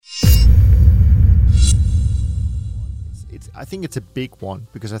I think it's a big one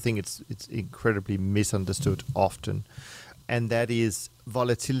because I think it's incredibly misunderstood often, and that is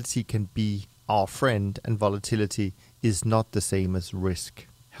volatility can be our friend, and volatility is not the same as risk.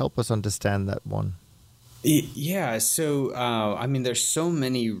 Help us understand that one. Yeah, so I mean, there's so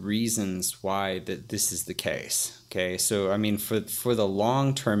many reasons why that this is the case. Okay, so I mean, for the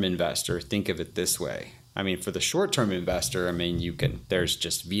long-term investor, think of it this way. I mean, for the short-term investor, I mean, there's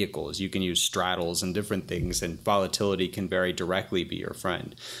just vehicles. You can use straddles and different things, and volatility can very directly be your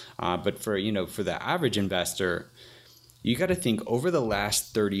friend. But for the average investor, you got to think over the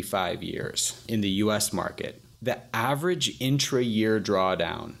last 35 years in the U.S. market, the average intra-year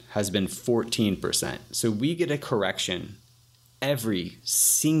drawdown has been 14%. So we get a correction every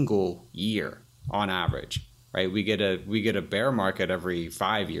single year on average, right? We get a bear market every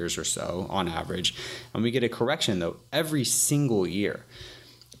 5 years or so on average, and we get a correction though every single year.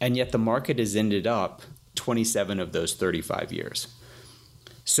 And yet the market has ended up 27 of those 35 years.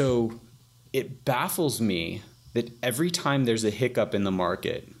 So it baffles me that every time there's a hiccup in the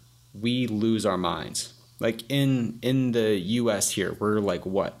market, we lose our minds. Like in the US here, we're like,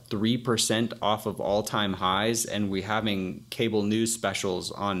 3% off of all-time highs, and we're having cable news specials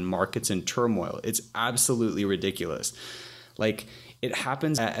on markets in turmoil. It's absolutely ridiculous. Like, it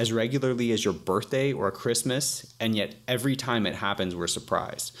happens as regularly as your birthday or Christmas, and yet every time it happens, we're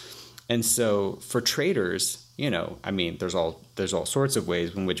surprised. And so for traders, I mean, there's all sorts of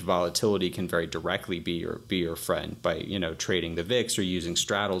ways in which volatility can very directly be your friend by, trading the VIX or using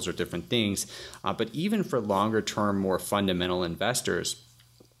straddles or different things. But even for longer term, more fundamental investors,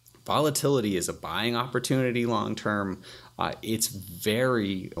 volatility is a buying opportunity long term. It's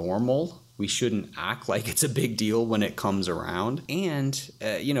very normal. We shouldn't act like it's a big deal when it comes around. And,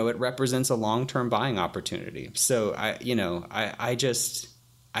 it represents a long-term buying opportunity. So I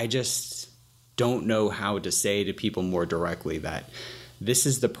just don't know how to say to people more directly that this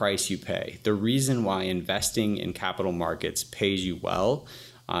is the price you pay. The reason why investing in capital markets pays you well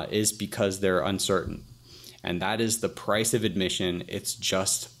is because they're uncertain. And that is the price of admission. It's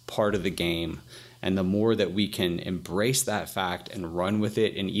just part of the game. And the more that we can embrace that fact and run with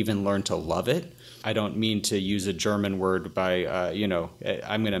it and even learn to love it, I don't mean to use a German word by,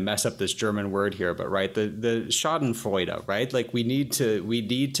 I'm going to mess up this German word here, but right, the Schadenfreude, right? Like we need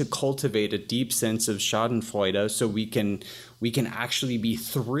to cultivate a deep sense of Schadenfreude so we can actually be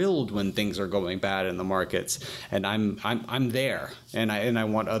thrilled when things are going bad in the markets. And I'm there, and I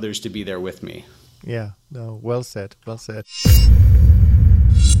want others to be there with me. Yeah, no, well said, well said.